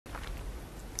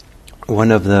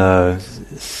one of the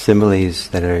similes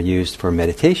that are used for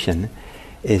meditation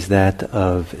is that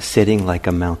of sitting like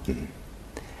a mountain.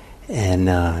 And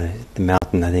the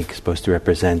mountain, I think, is supposed to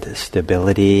represent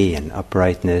stability and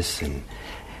uprightness and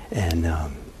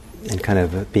kind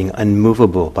of being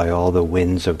unmovable by all the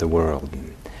winds of the world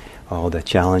and all the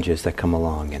challenges that come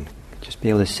along, and just be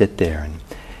able to sit there.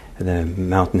 And the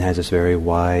mountain has this very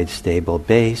wide, stable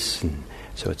base, and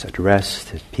so it's at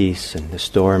rest, at peace, and the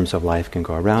storms of life can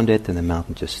go around it, and the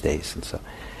mountain just stays. And so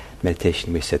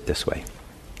meditation, we sit this way.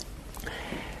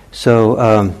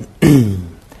 So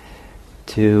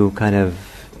to kind of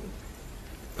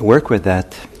work with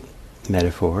that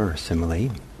metaphor or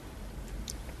simile,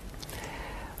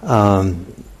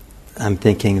 I'm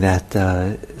thinking that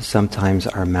sometimes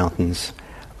our mountains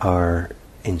are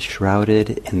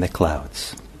enshrouded in the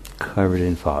clouds, covered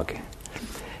in fog,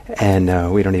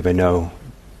 and we don't even know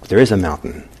there is a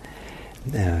mountain.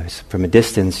 From a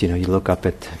distance, you look up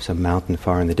at some mountain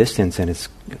far in the distance, and it's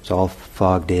all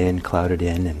fogged in, clouded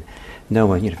in, and no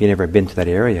one, if you've never been to that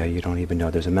area, you don't even know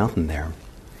there's a mountain there.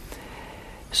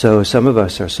 So some of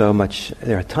us are so much,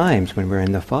 there are times when we're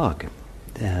in the fog,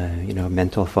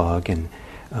 mental fog, and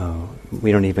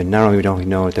we don't even, not only don't we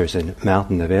know if there's a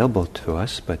mountain available to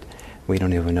us, but we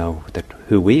don't even know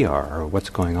who we are or what's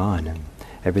going on, and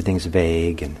everything's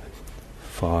vague and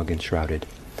fog enshrouded.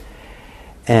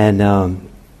 And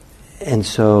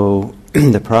so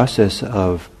the process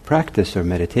of practice or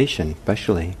meditation,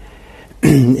 especially,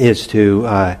 is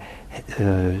to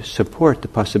support the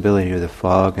possibility of the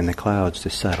fog and the clouds to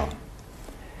settle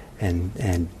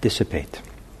and dissipate.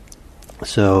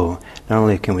 So not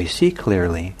only can we see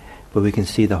clearly, but we can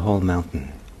see the whole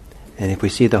mountain. And if we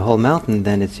see the whole mountain,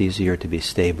 then it's easier to be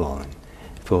stable and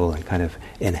full and kind of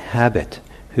inhabit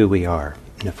who we are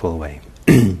in a full way,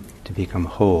 to become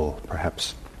whole,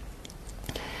 perhaps.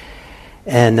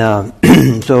 And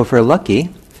so if we're lucky,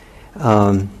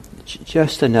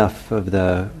 just enough of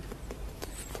the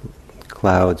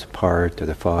clouds part or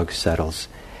the fog settles,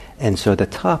 and so the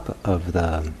top of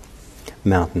the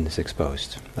mountain is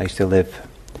exposed. I used to live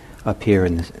up here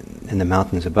in the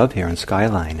mountains above here on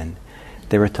Skyline, and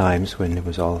there were times when it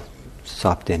was all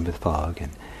sopped in with fog,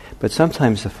 but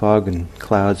sometimes the fog and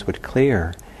clouds would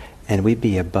clear, and we'd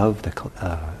be above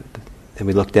and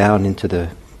we look down into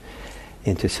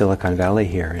Silicon Valley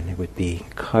here, and it would be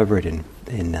covered in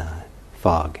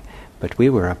fog, but we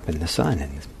were up in the sun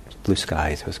and blue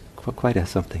skies. It was quite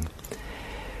something.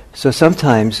 So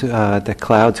sometimes the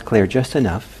clouds clear just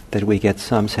enough that we get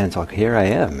some sense, like, here I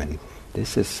am, and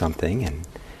this is something, and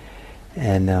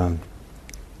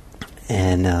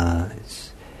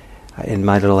in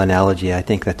my little analogy, I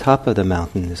think the top of the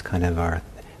mountain is kind of our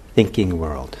thinking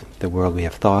world, the world we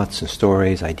have thoughts and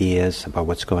stories, ideas about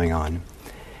what's going on.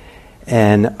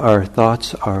 And our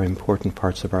thoughts are important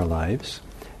parts of our lives,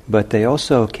 but they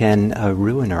also can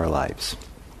ruin our lives.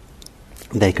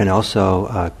 They can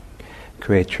also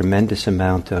create tremendous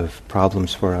amount of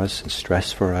problems for us and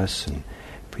stress for us and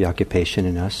preoccupation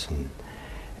in us,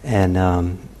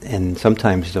 and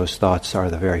sometimes those thoughts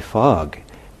are the very fog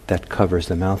that covers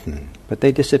the mountain, but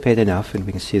they dissipate enough and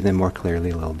we can see them more clearly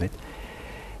a little bit,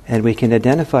 and we can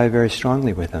identify very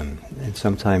strongly with them. And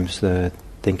sometimes the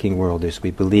thinking world is we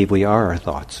believe we are our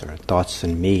thoughts, or thoughts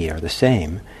and me are the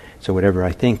same, so whatever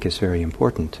I think is very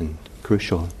important and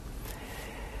crucial.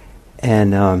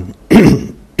 And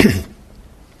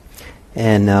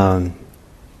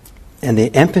and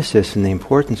the emphasis and the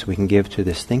importance we can give to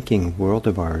this thinking world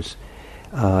of ours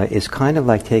is kind of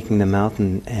like taking the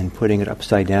mountain and putting it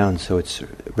upside down so it's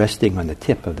resting on the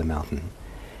tip of the mountain,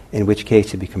 in which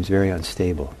case it becomes very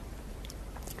unstable.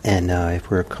 And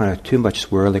if we're kind of too much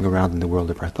swirling around in the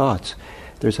world of our thoughts,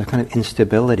 there's a kind of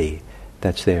instability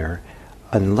that's there,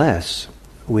 unless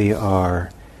we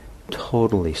are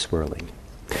totally swirling.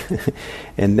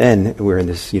 And then we're in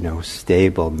this,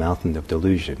 stable mountain of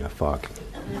delusion, of fog.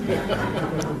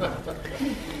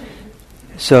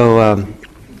 So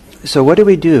what do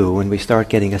we do when we start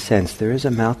getting a sense there is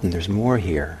a mountain, there's more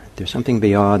here, there's something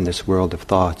beyond this world of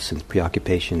thoughts and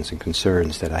preoccupations and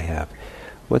concerns that I have?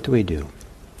 What do we do?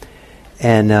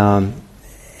 And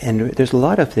there's a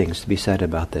lot of things to be said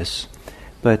about this,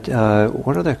 but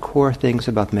one of the core things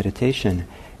about meditation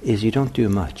is you don't do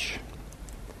much.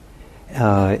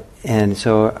 And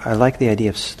so I like the idea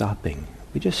of stopping.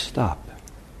 We just stop.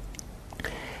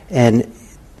 And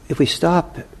if we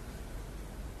stop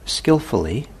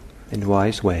skillfully, in a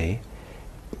wise way,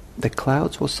 the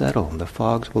clouds will settle, the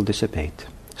fogs will dissipate,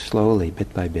 slowly,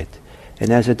 bit by bit. And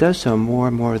as it does so, more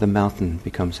and more of the mountain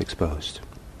becomes exposed,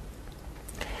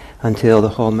 until the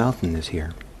whole mountain is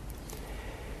here.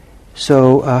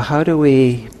 So how do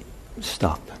we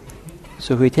stop.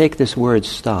 So if we take this word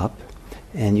stop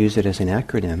and use it as an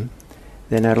acronym,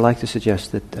 then I'd like to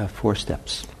suggest that 4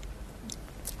 steps.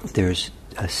 There's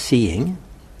seeing,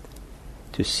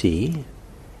 to see,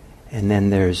 and then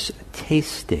there's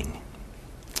tasting,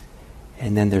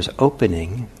 and then there's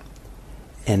opening,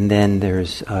 and then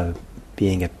there's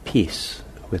being at peace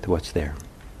with what's there.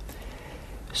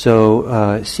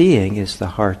 So seeing is the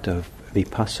heart of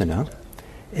Vipassana,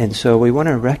 and so we want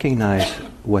to recognize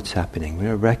what's happening. We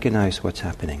want to recognize what's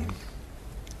happening.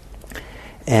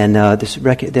 And the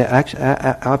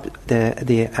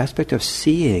aspect of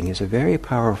seeing is very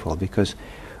powerful, because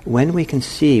when we can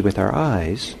see with our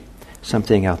eyes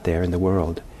something out there in the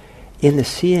world, in the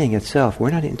seeing itself,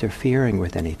 we're not interfering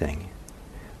with anything.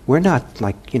 We're not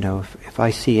like, if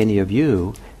I see any of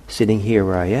you sitting here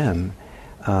where I am,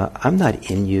 I'm not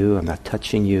in you, I'm not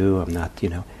touching you, I'm not,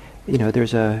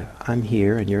 I'm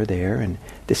here and you're there, and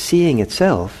the seeing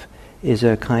itself is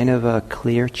a kind of a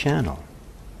clear channel.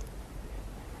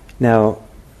 Now,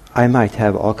 I might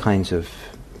have all kinds of,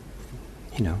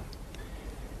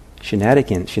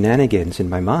 shenanigans in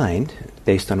my mind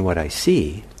based on what I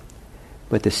see,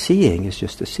 but the seeing is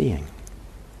just the seeing.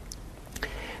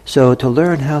 So to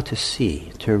learn how to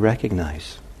see, to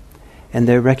recognize, and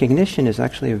the recognition is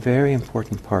actually a very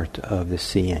important part of the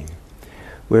seeing,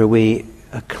 where we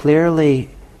clearly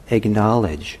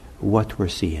acknowledge what we're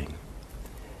seeing.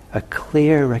 A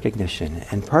clear recognition.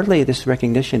 And partly this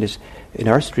recognition is, in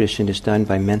our tradition, is done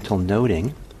by mental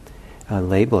noting, a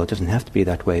label. It doesn't have to be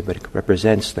that way, but it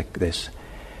represents like this.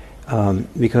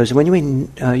 Because when we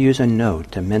use a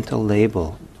note, a mental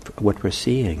label, for what we're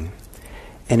seeing,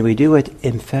 and we do it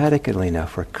emphatically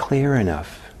enough or clear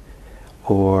enough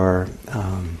or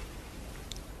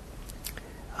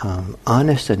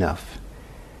honest enough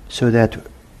so that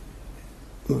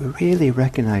we really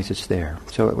recognize it's there.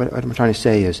 So what I'm trying to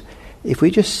say is, if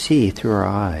we just see through our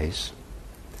eyes,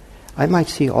 I might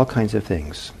see all kinds of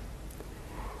things.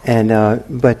 And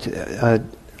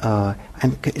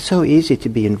it's so easy to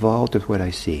be involved with what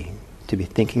I see, to be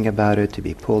thinking about it, to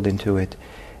be pulled into it,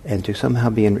 and to somehow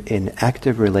be in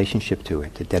active relationship to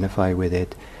it, identify with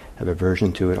it, have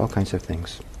aversion to it, all kinds of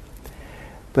things.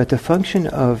 But the function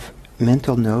of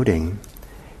mental noting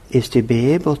is to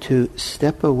be able to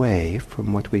step away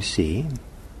from what we see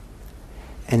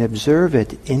and observe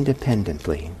it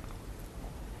independently.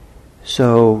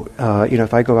 So,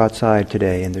 if I go outside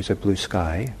today and there's a blue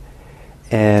sky,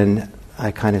 and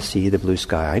I kind of see the blue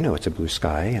sky, I know it's a blue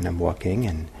sky, and I'm walking,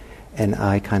 and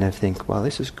I kind of think, well,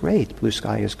 this is great, blue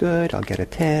sky is good, I'll get a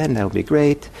tan, that'll be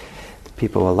great,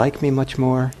 people will like me much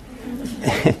more,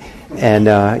 and,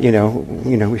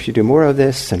 we should do more of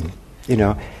this, and,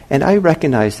 and I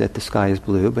recognize that the sky is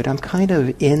blue, but I'm kind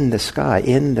of in the sky,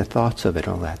 in the thoughts of it,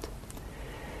 all that.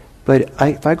 But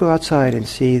if I go outside and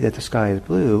see that the sky is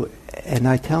blue, and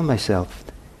I tell myself,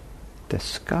 the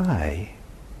sky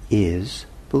is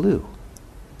blue.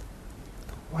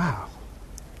 Wow.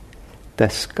 The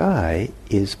sky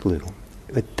is blue.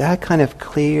 But that kind of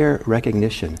clear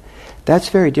recognition, that's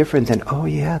very different than, oh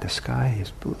yeah, the sky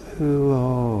is blue,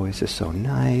 oh, this is so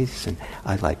nice, and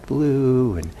I like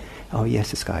blue, and oh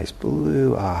yes, the sky is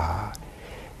blue, ah.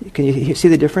 Can you see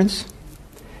the difference?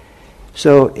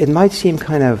 So it might seem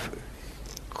kind of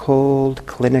cold,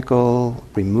 clinical,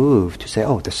 removed to say,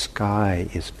 oh, the sky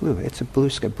is blue. It's a blue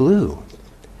sky, blue.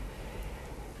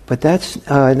 But that's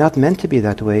not meant to be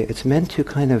that way. It's meant to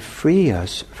kind of free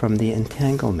us from the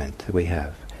entanglement that we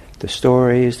have. The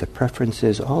stories, the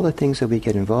preferences, all the things that we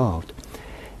get involved.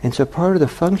 And so part of the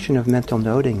function of mental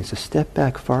noting is to step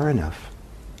back far enough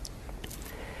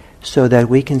so that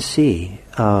we can see,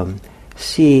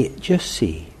 just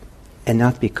see, and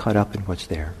not be caught up in what's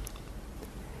there.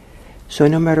 So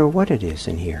no matter what it is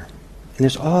in here, and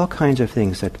there's all kinds of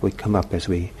things that would come up as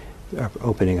we are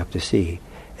opening up to see.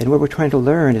 And what we're trying to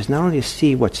learn is not only to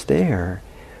see what's there,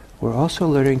 we're also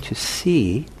learning to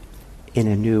see in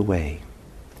a new way.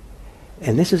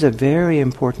 And this is a very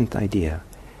important idea.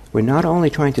 We're not only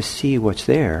trying to see what's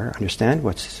there, understand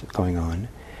what's going on,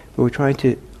 but we're trying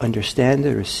to understand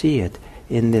it or see it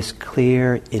in this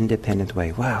clear, independent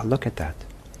way. Wow, look at that.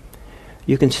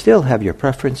 You can still have your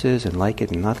preferences and like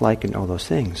it and not like it and all those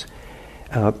things.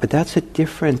 But that's a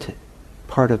different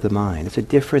part of the mind. It's a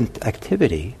different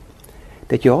activity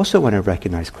that you also want to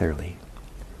recognize clearly.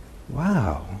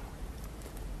 Wow,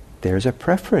 there's a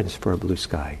preference for a blue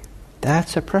sky.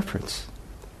 That's a preference.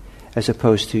 As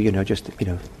opposed to, just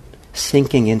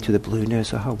sinking into the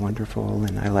blueness, oh, how wonderful,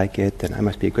 and I like it, and I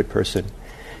must be a good person.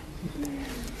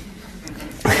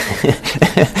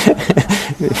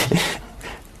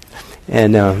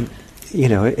 And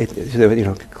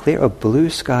clear a blue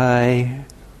sky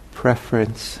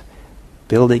preference,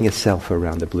 building itself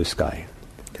around the blue sky.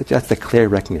 That's the clear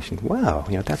recognition. Wow,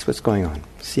 that's what's going on.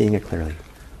 Seeing it clearly.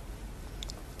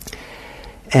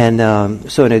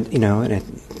 And so in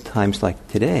times like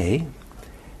today,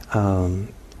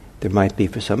 there might be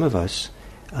for some of us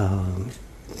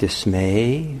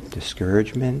dismay,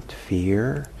 discouragement,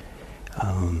 fear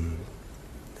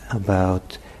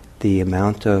about the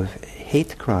amount of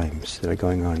hate crimes that are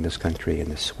going on in this country and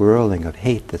the swirling of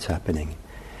hate that's happening,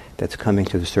 that's coming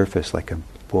to the surface like a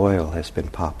boil has been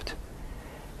popped.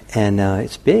 And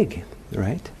it's big,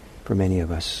 right, for many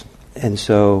of us. And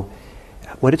so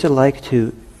what is it like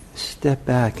to step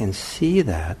back and see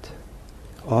that,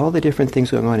 all the different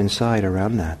things going on inside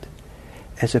around that,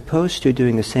 as opposed to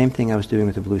doing the same thing I was doing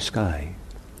with the blue sky?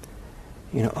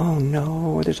 Oh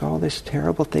no, there's all this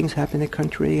terrible things happening in the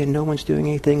country and no one's doing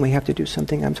anything. We have to do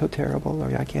something. I'm so terrible,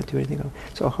 or I can't do anything.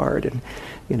 It's so hard, and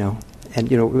I'm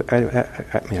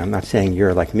not saying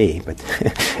you're like me, but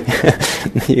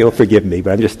you'll forgive me.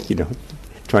 But I'm just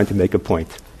trying to make a point.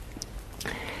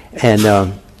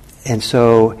 And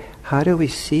so, how do we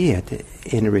see it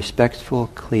in a respectful,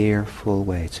 clear, full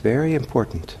way? It's very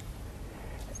important.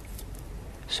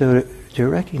 So to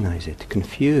recognize it,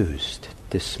 confused,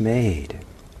 dismayed,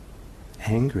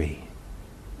 angry,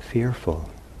 fearful,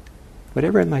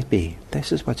 whatever it might be,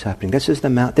 this is what's happening. This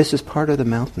is part of the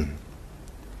mountain.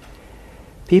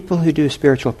 People who do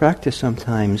spiritual practice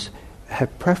sometimes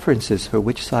have preferences for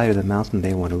which side of the mountain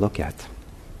they want to look at.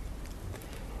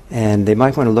 And they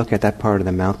might want to look at that part of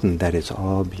the mountain that is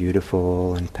all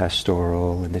beautiful and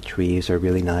pastoral, and the trees are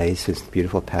really nice, it's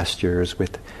beautiful pastures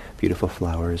with beautiful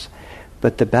flowers.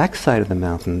 But the backside of the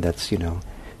mountain that's,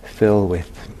 filled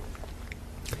with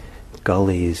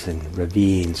gullies and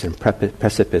ravines and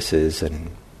precipices and,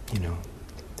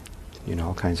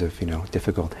 all kinds of,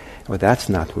 difficult. Well, that's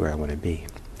not where I want to be.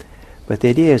 But the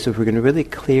idea is, if we're going to really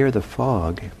clear the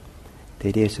fog, the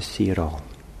idea is to see it all.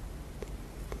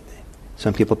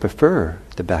 Some people prefer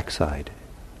the backside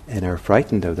and are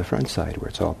frightened of the front side where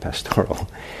it's all pastoral.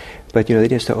 But, the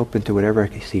idea is to open to whatever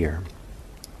is here.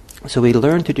 So we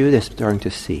learn to do this starting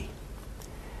to see.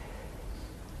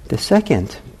 The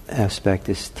second aspect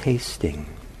is tasting.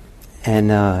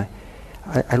 And I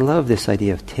love this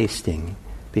idea of tasting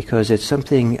because it's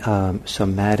something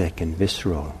somatic and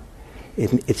visceral.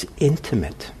 It's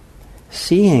intimate.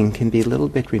 Seeing can be a little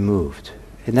bit removed.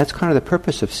 And that's kind of the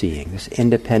purpose of seeing, this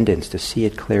independence, to see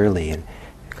it clearly and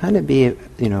kind of be, a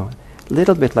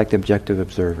little bit like the objective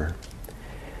observer.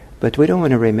 But we don't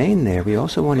want to remain there. We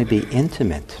also want to be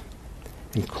intimate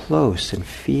and close and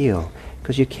feel,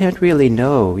 because you can't really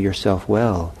know yourself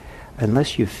well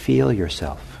unless you feel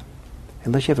yourself,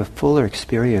 unless you have a fuller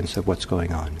experience of what's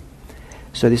going on.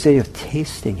 So this idea of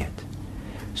tasting it.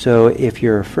 So if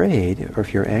you're afraid or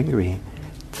if you're angry,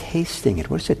 tasting it.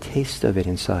 What is the taste of it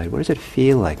inside? What does it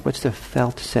feel like? What's the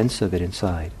felt sense of it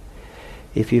inside?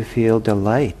 If you feel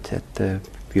delight at the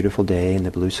beautiful day in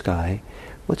the blue sky,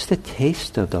 what's the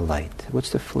taste of the light?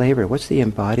 What's the flavor? What's the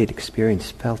embodied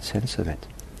experience, felt sense of it?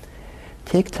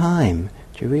 Take time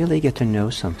to really get to know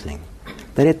something.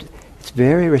 It's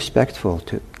very respectful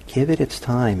to give it its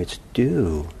time, its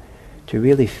due, to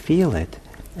really feel it,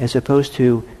 as opposed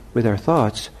to, with our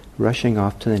thoughts, rushing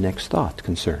off to the next thought,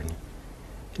 concern.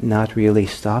 Not really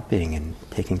stopping and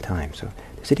taking time. So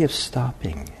this idea of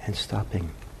stopping and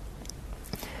stopping.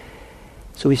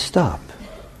 So we stop.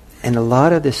 And a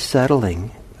lot of this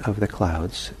settling of the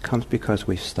clouds comes because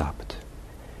we've stopped.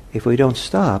 If we don't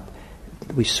stop,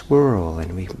 we swirl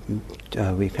and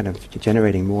we kind of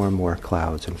generating more and more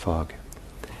clouds and fog.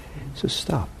 So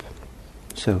stop.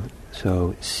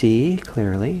 So see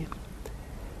clearly,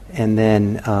 and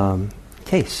then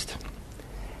taste.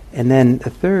 And then the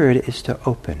third is to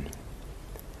open.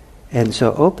 And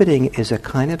so opening is a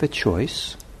kind of a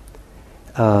choice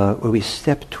where we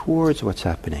step towards what's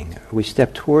happening. We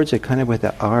step towards it kind of with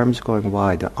the arms going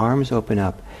wide. The arms open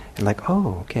up and like,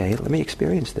 oh, okay, let me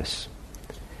experience this.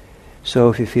 So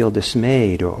if you feel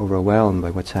dismayed or overwhelmed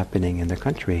by what's happening in the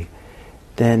country,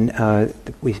 then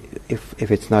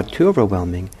if it's not too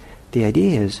overwhelming, the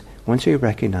idea is once we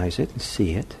recognize it and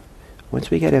see it, once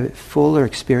we get a fuller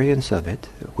experience of it,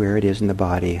 where it is in the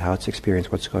body, how it's experienced,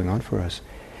 what's going on for us,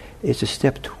 is to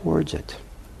step towards it,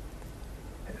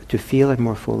 to feel it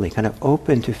more fully, kind of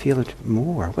open to feel it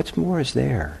more. What's more is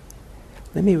there?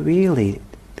 Let me really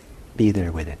be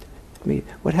there with it.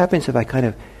 What happens if I kind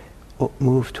of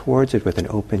move towards it with an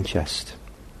open chest?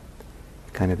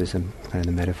 Kind of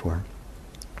the metaphor.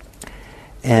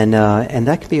 And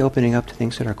that could be opening up to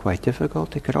things that are quite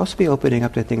difficult. It could also be opening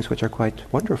up to things which are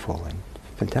quite wonderful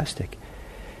and fantastic.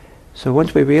 So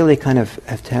once we really kind of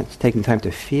have taken time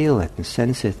to feel it and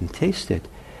sense it and taste it,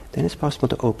 then it's possible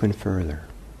to open further.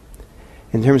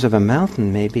 In terms of a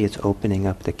mountain, maybe it's opening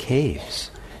up the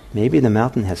caves. Maybe the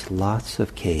mountain has lots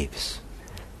of caves.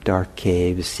 Dark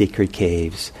caves, secret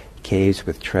caves, caves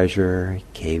with treasure,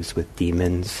 caves with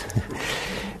demons,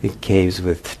 caves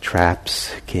with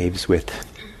traps, caves with,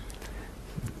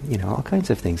 all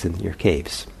kinds of things in your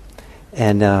caves.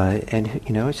 And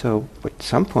so at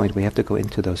some point we have to go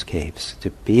into those caves. To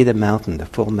be the mountain, the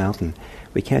full mountain,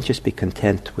 we can't just be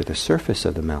content with the surface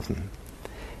of the mountain.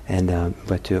 And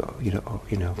but to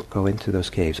go into those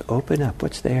caves, open up.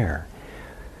 What's there?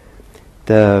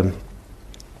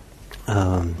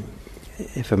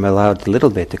 If I'm allowed a little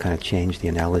bit to kind of change the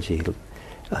analogy,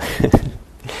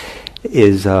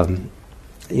 is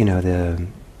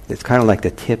it's kind of like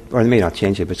the tip, or maybe not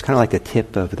change it, but it's kind of like the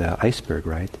tip of the iceberg,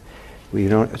 right?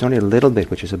 It's only a little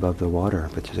bit which is above the water,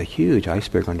 but there's a huge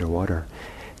iceberg underwater.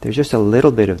 There's just a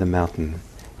little bit of the mountain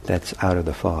that's out of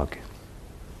the fog,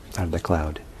 out of the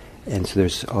cloud. And so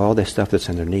there's all this stuff that's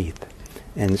underneath.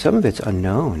 And some of it's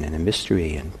unknown and a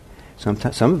mystery, and some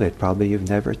of it probably you've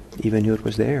never even knew it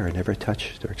was there, or never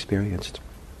touched or experienced.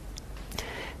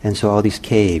 And so all these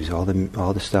caves, all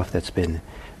the stuff that's been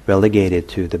relegated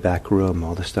to the back room,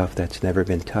 all the stuff that's never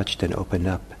been touched and opened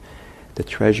up, the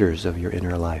treasures of your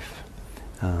inner life,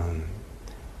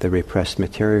 the repressed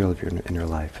material of your inner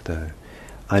life, the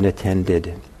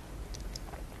unattended,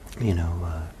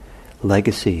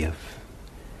 legacy of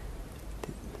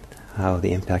how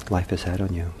the impact life has had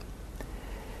on you.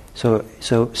 So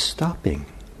stopping.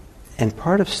 And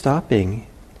part of stopping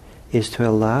is to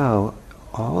allow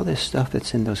all this stuff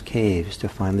that's in those caves to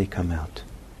finally come out,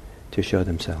 to show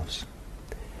themselves.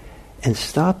 And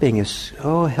stopping is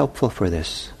so helpful for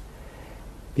this,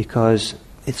 because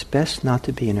it's best not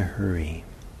to be in a hurry.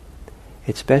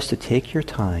 It's best to take your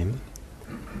time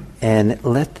and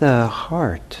let the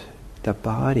heart, the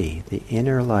body, the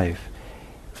inner life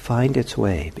find its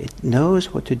way. It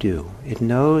knows what to do. It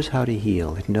knows how to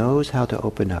heal. It knows how to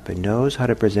open up. It knows how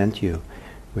to present you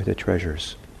with the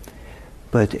treasures.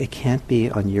 But it can't be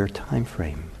on your time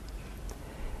frame.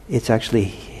 It's actually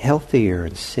healthier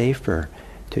and safer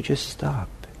to just stop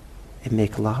and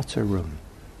make lots of room,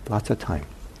 lots of time.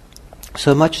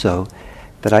 So much so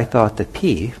that I thought the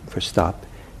P for stop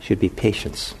should be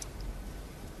patience.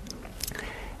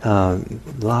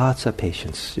 Lots of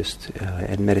patience.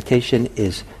 And meditation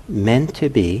is meant to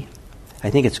be, I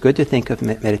think it's good to think of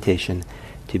meditation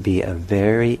to be a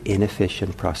very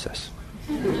inefficient process.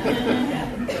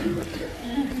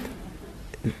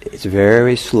 It's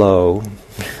very slow,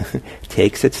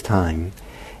 takes its time.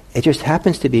 It just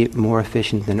happens to be more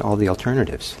efficient than all the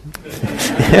alternatives.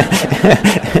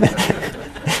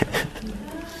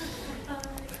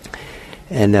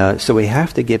 And so we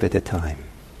have to give it the time.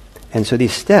 And so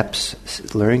these steps,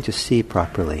 learning to see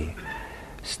properly,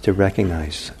 to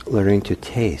recognize, learning to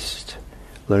taste,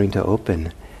 learning to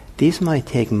open, these might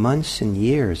take months and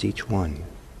years, each one,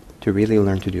 to really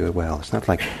learn to do it well. It's not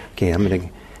like, okay, I'm going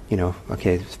to,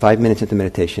 it's 5 minutes into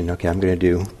meditation, okay, I'm going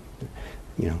to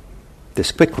do,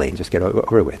 this quickly and just get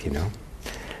over with, I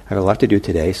have a lot to do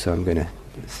today, so I'm going to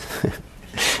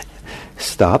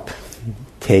stop,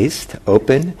 taste,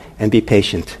 open, and be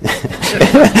patient.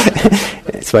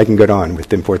 So I can get on with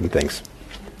the important things.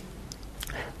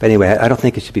 But anyway, I don't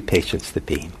think it should be patience, the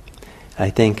P.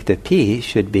 I think the P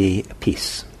should be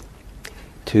peace.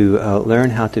 To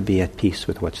learn how to be at peace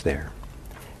with what's there.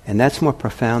 And that's more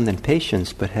profound than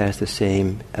patience, but has the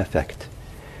same effect.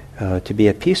 To be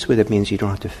at peace with it means you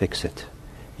don't have to fix it.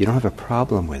 You don't have a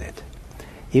problem with it.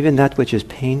 Even that which is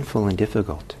painful and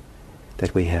difficult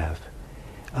that we have,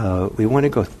 we want to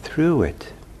go through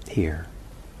it here,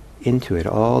 into it,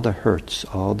 all the hurts,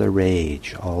 all the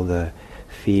rage, all the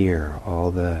fear, all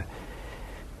the,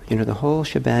 the whole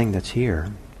shebang that's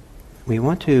here. We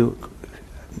want to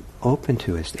open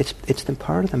to it. It's the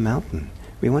part of the mountain.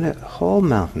 We want the whole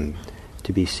mountain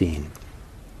to be seen.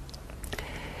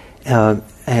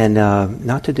 And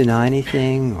not to deny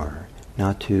anything, or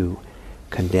not to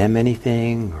condemn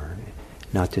anything, or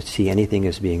not to see anything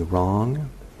as being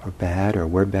wrong or bad, or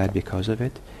we're bad because of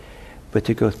it, but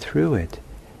to go through it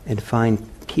and find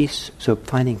peace. So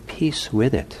finding peace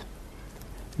with it,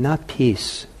 not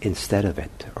peace instead of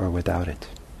it or without it,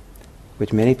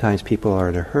 which many times people are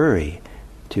in a hurry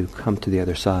to come to the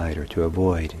other side or to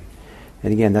avoid.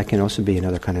 And again, that can also be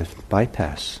another kind of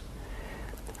bypass.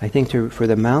 I think for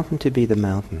the mountain to be the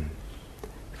mountain,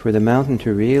 for the mountain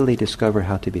to really discover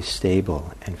how to be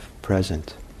stable and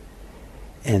present,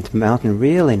 and the mountain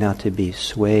really not to be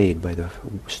swayed by the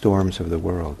storms of the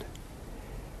world,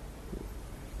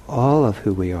 all of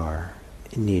who we are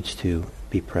needs to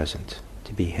be present,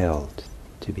 to be held,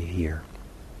 to be here.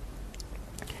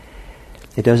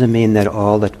 It doesn't mean that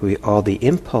all the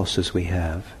impulses we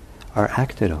have are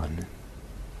acted on.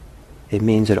 It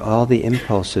means that all the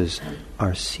impulses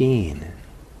are seen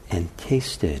and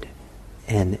tasted,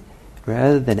 and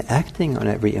rather than acting on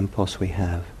every impulse we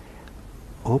have,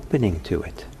 opening to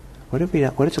it. What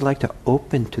is it like to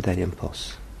open to that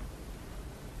impulse?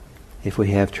 If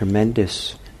we have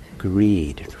tremendous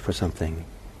greed for something,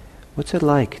 what's it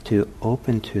like to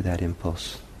open to that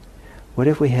impulse? What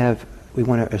if we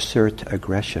want to assert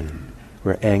aggression,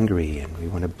 we're angry and we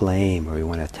want to blame or we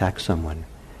want to attack someone?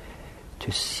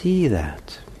 To see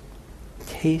that,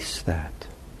 taste that.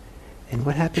 And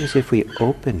what happens if we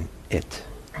open it?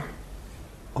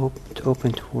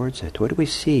 Open towards it. What do we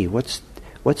see? What's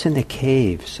in the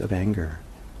caves of anger?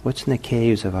 What's in the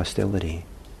caves of hostility?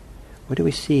 What do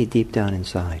we see deep down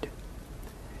inside?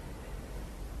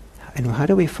 And how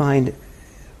do we find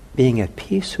being at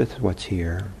peace with what's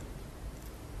here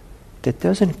that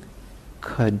doesn't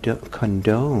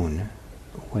condone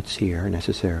what's here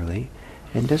necessarily,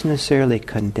 and doesn't necessarily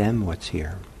condemn what's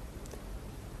here?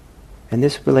 And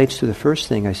this relates to the first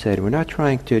thing I said. We're not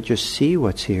trying to just see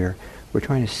what's here, we're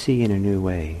trying to see in a new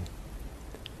way.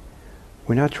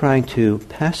 We're not trying to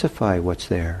pacify what's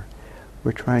there.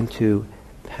 We're trying to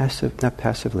not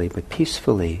passively, but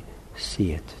peacefully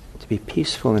see it, to be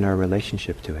peaceful in our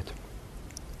relationship to it.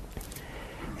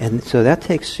 And so that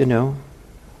takes,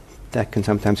 that can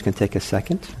sometimes take a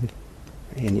second,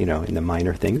 in the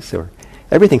minor things, or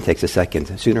everything takes a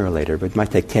second sooner or later, but it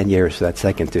might take 10 years for that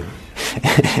second to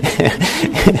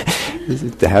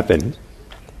to happen.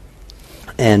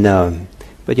 And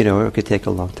but it could take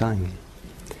a long time.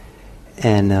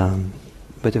 And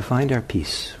but to find our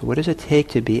peace, what does it take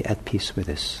to be at peace with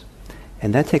this?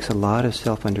 And that takes a lot of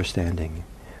self-understanding.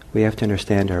 We have to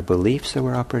understand our beliefs that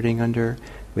we're operating under.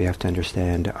 We have to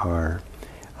understand the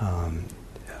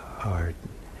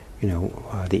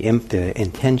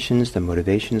intentions, the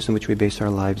motivations in which we base our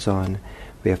lives on.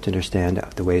 We have to understand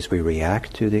the ways we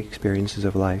react to the experiences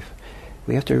of life.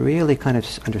 We have to really kind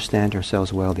of understand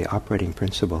ourselves well, the operating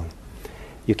principle.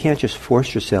 You can't just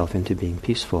force yourself into being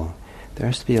peaceful. There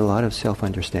has to be a lot of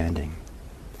self-understanding.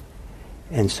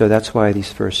 And so that's why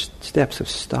these first steps of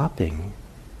stopping,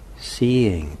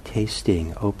 seeing,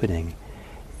 tasting, opening,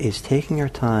 is taking our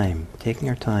time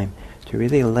to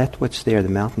really let what's there, the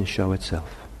mountain, show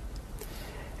itself.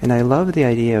 And I love the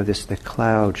idea of the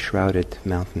cloud-shrouded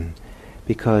mountain,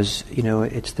 because,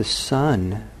 it's the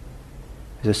sun.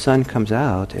 As the sun comes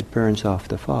out, it burns off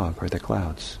the fog or the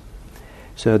clouds.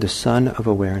 So the sun of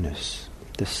awareness,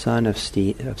 the sun of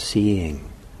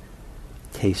seeing,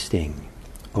 tasting,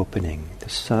 opening, the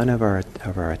sun of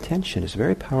our attention is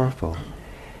very powerful.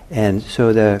 And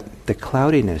so the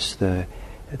cloudiness, the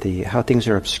how things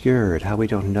are obscured, how we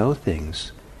don't know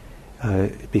things,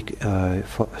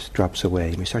 drops away.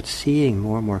 And we start seeing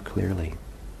more and more clearly.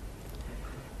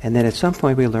 And then at some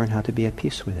point we learn how to be at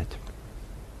peace with it.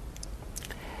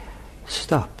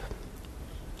 Stop.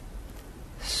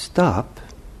 Stop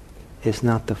is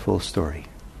not the full story.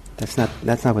 That's not what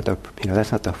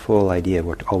that's not the full idea of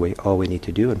what all we need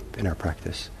to do in our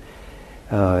practice.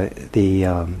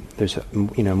 There's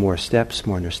more steps,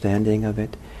 more understanding of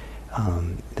it.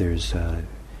 There's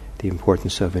the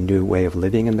importance of a new way of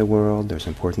living in the world. There's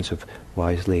importance of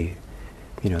wisely,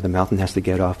 the mountain has to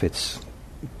get off its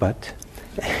butt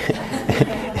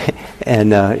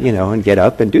and and get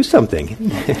up and do something.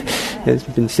 It's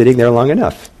been sitting there long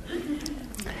enough.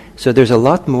 So there's a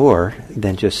lot more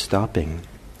than just stopping.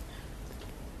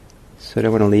 So I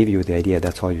don't want to leave you with the idea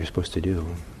that's all you're supposed to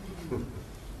do.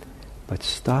 But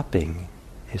stopping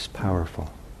is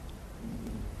powerful.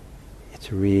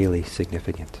 It's really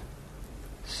significant.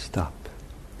 Stop.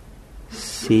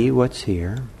 See what's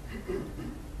here.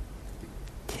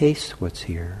 Taste what's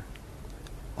here.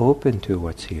 Open to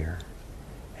what's here.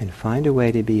 And find a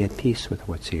way to be at peace with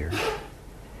what's here.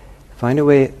 Find a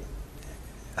way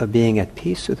of being at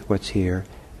peace with what's here,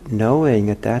 knowing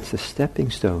that that's a stepping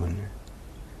stone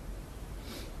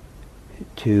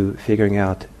to figuring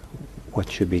out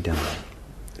what should be done,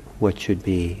 what should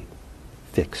be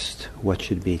fixed, what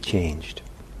should be changed.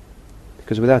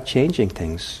 Because without changing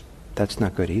things, that's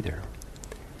not good either.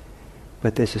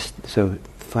 But so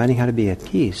finding how to be at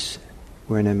peace,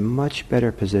 we're in a much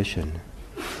better position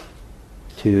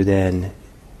to then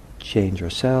change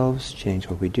ourselves, change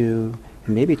what we do,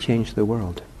 and maybe change the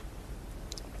world.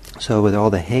 So with all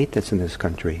the hate that's in this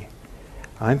country,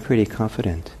 I'm pretty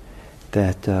confident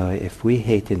that if we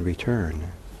hate in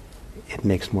return, it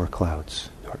makes more clouds,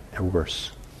 or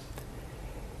worse.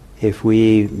 If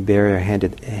we bury our head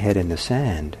in the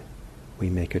sand,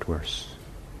 we make it worse.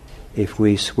 If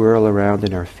we swirl around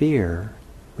in our fear,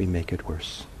 we make it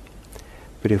worse.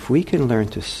 But if we can learn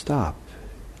to stop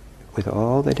with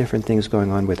all the different things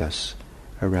going on with us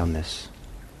around this,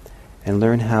 and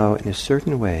learn how, in a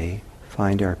certain way,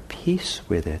 find our peace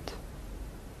with it,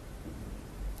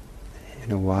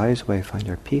 in a wise way, find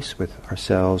our peace with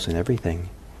ourselves and everything,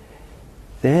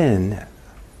 then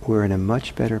we're in a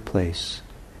much better place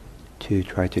to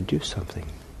try to do something,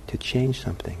 to change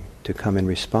something, to come and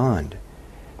respond.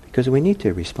 Because we need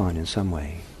to respond in some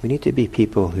way. We need to be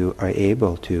people who are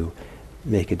able to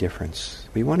make a difference.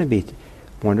 We want to be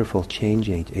wonderful change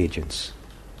agents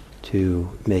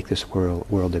to make this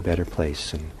world a better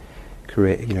place and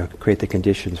create the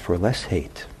conditions for less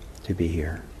hate to be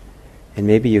here. And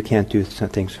maybe you can't do some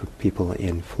things for people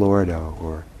in Florida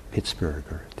or Pittsburgh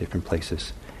or different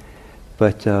places.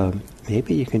 But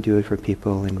maybe you can do it for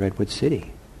people in Redwood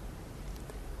City,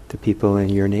 the people in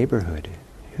your neighborhood.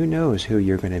 Who knows who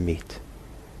you're going to meet?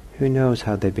 Who knows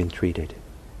how they've been treated?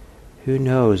 Who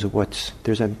knows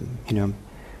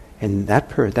and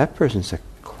that person's a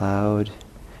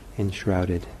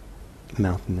cloud-enshrouded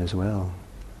mountain as well.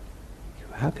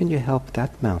 How can you help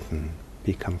that mountain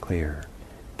become clear?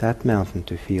 That mountain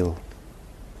to feel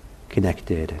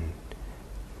connected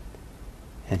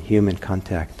and human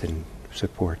contact and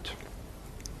support.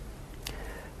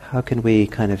 How can we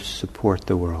kind of support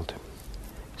the world?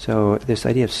 So this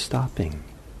idea of stopping,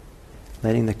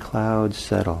 letting the clouds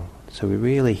settle, so we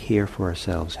really hear for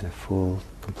ourselves in a full,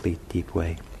 complete, deep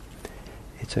way.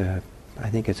 I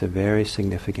think it's a very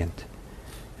significant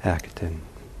act and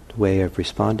way of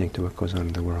responding to what goes on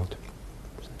in the world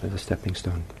as a stepping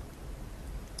stone.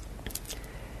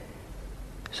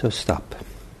 So stop.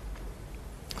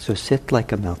 So sit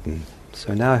like a mountain.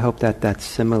 So now I hope that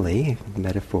simile,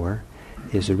 metaphor,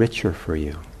 is richer for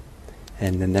you.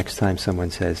 And the next time someone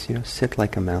says, sit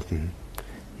like a mountain,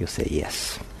 you'll say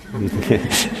yes.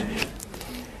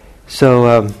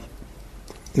 So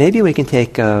maybe we can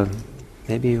take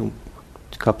maybe a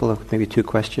couple of, maybe 2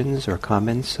 questions or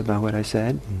comments about what I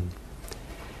said.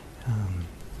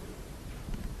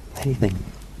 Anything.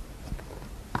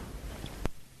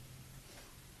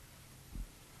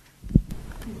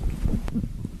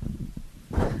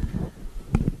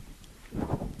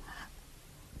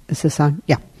 Is this on?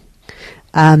 Yeah.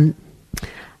 I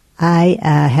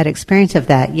had experience of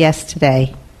that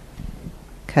yesterday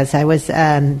because I was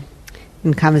in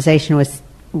conversation with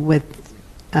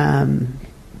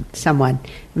someone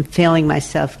and feeling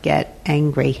myself get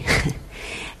angry.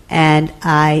 And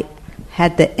I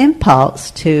had the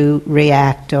impulse to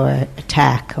react or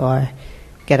attack or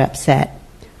get upset.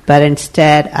 But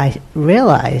instead I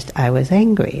realized I was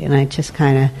angry, and I just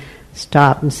kind of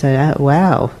stopped and said, oh,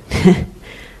 wow.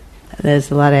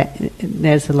 There's a lot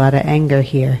of anger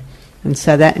here. And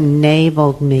so that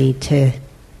enabled me to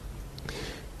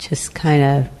just kind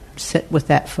of sit with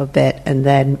that for a bit and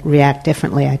then react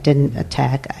differently. I didn't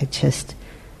attack. I just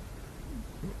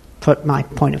put my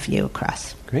point of view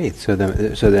across. Great. So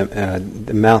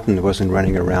the mountain wasn't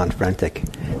running around frantic.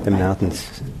 The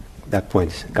mountains, at that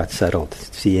point, got settled,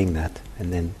 seeing that,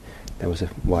 and then that was a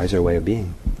wiser way of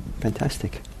being.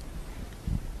 Fantastic.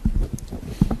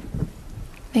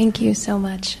 Thank you so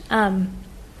much. I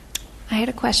had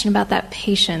a question about that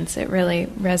patience. It really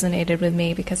resonated with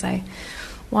me because I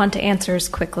want answers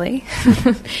quickly.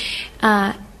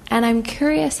 And I'm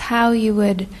curious how you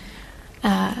would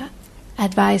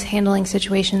advise handling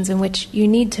situations in which you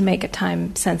need to make a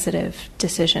time-sensitive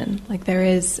decision. Like there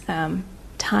is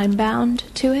time-bound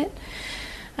to it.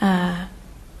 I'm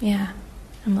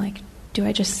like, do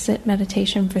I just sit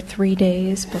meditation for 3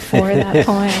 days before that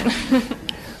point?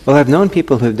 Well, I've known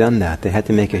people who've done that. They had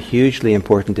to make a hugely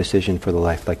important decision for the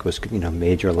life, like it was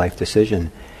major life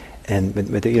decision,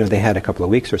 but they had a couple of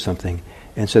weeks or something,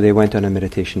 and so they went on a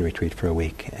meditation retreat for a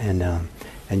week. And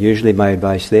usually my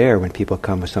advice there, when people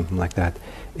come with something like that,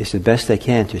 is the best they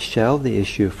can to shelve the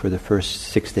issue for the first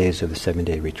 6 days of the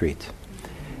 7-day retreat,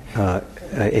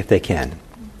 if they can.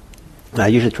 And I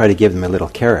usually try to give them a little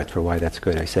carrot for why that's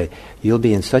good. I say, you'll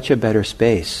be in such a better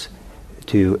space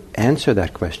to answer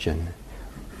that question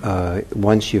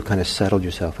once you've kind of settled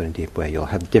yourself in a deep way. You'll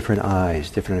have different eyes,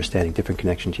 different understanding, different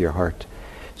connection to your heart.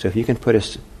 So if you can put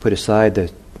aside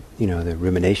the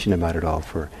rumination about it all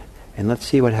and let's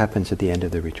see what happens at the end of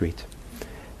the retreat.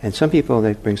 And some people,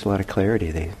 that brings a lot of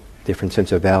clarity. Different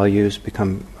sense of values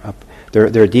become up.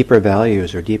 Their deeper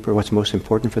values or deeper what's most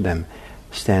important for them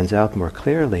stands out more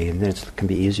clearly, and then it can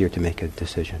be easier to make a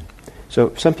decision.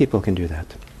 So some people can do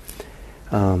that.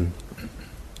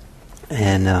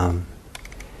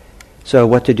 So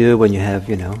what to do when you have,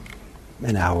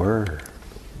 an hour,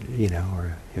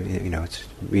 or it's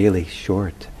really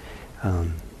short.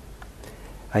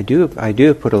 I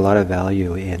do put a lot of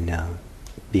value in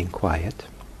being quiet.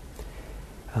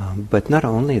 But not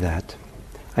only that,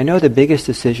 I know the biggest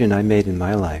decision I made in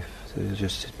my life, there's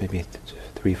just maybe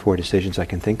 3-4 decisions I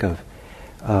can think of.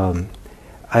 I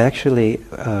actually,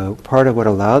 part of what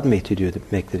allowed me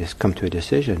to come to a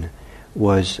decision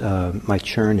was my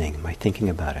churning, my thinking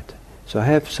about it. So I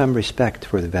have some respect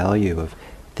for the value of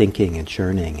thinking and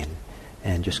churning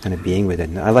and just kind of being with it.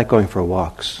 And I like going for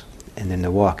walks, and in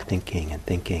the walk thinking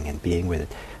and being with it.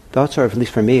 Thoughts are, at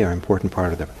least for me, are an important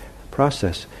part of the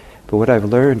process. But what I've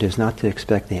learned is not to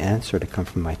expect the answer to come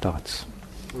from my thoughts.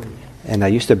 And I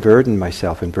used to burden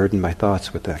myself and burden my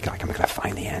thoughts with I'm going to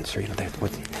find the answer.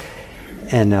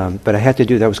 But I had to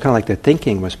do that. Was kind of like the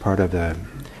thinking was part of the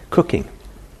cooking,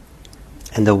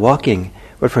 and the walking.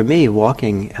 But for me,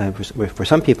 walking for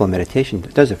some people, meditation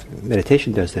does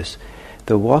this.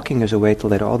 The walking is a way to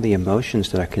let all the emotions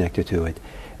that are connected to it,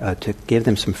 to give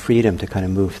them some freedom to kind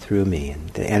of move through me, and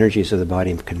the energies of the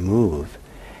body can move.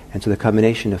 And so the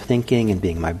combination of thinking and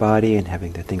being my body and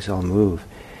having the things all move,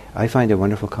 I find a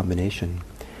wonderful combination.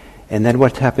 And then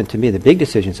what happened to me, the big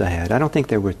decisions I had, I don't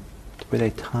think were they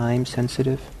time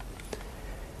sensitive?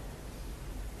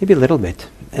 Maybe a little bit.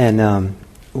 And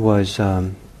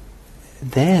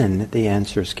then the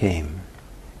answers came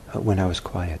when I was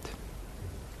quiet,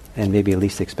 and maybe at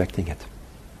least expecting it.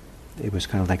 It was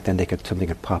kind of like then something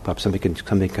could pop up, something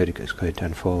could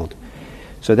unfold.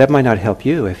 So that might not help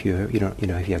you if you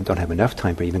don't have enough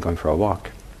time for even going for a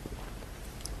walk.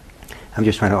 I'm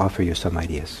just trying to offer you some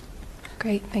ideas.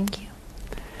 Great, thank you.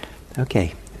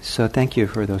 Okay, so thank you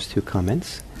for those 2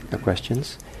 comments or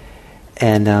questions.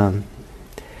 And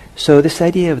so this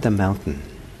idea of the mountain.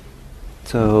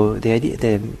 So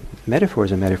the metaphor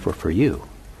is a metaphor for you.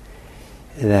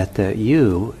 That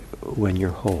you, when you're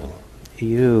whole,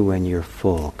 you when you're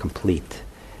full, complete,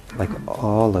 like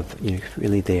all of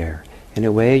really there. In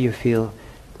a way, you feel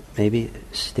maybe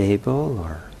stable,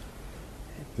 or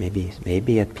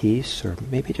maybe at peace, or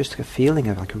maybe just a feeling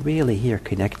of like really here,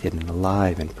 connected and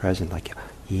alive and present, like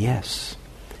yes.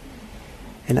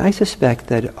 And I suspect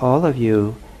that all of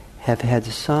you have had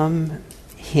some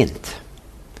hint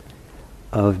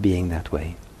of being that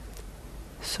way.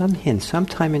 Some hint, some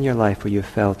time in your life where you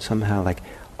felt somehow like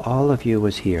all of you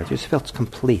was here, just felt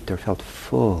complete or felt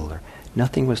full, or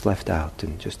nothing was left out,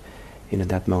 and just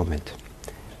that moment.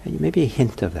 And maybe a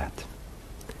hint of that.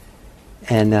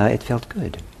 And it felt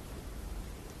good.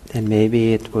 And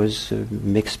maybe it was a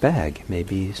mixed bag.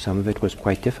 Maybe some of it was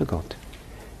quite difficult.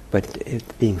 But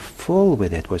being full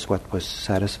with it was what was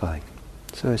satisfying.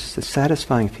 So it's the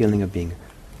satisfying feeling of being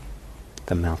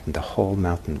the mountain, the whole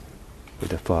mountain with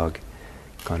the fog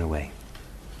gone away.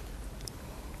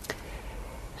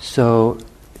 So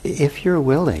if you're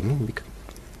willing,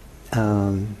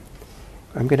 I'm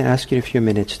going to ask you in a few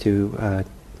minutes to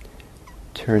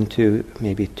turn to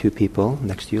maybe 2 people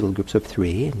next to you, little groups of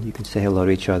 3, and you can say hello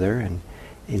to each other and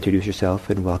introduce yourself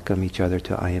and welcome each other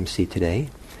to IMC today.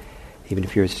 Even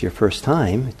if it's your first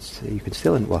time, you can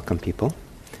still welcome people.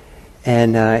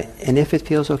 And if it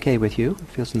feels okay with you, it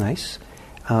feels nice,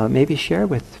 maybe share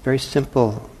with very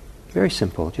simple,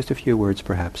 just a few words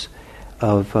perhaps,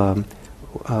 of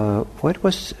what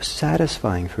was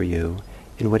satisfying for you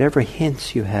in whatever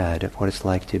hints you had of what it's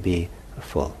like to be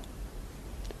full,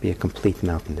 to be a complete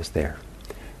mountain is there.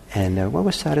 And what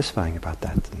was satisfying about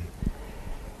that?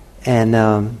 And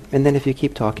then if you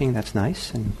keep talking, that's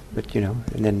nice. And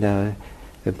then the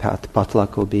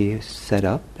potluck will be set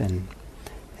up, and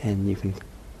you can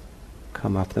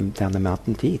come up down the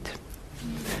mountain to eat.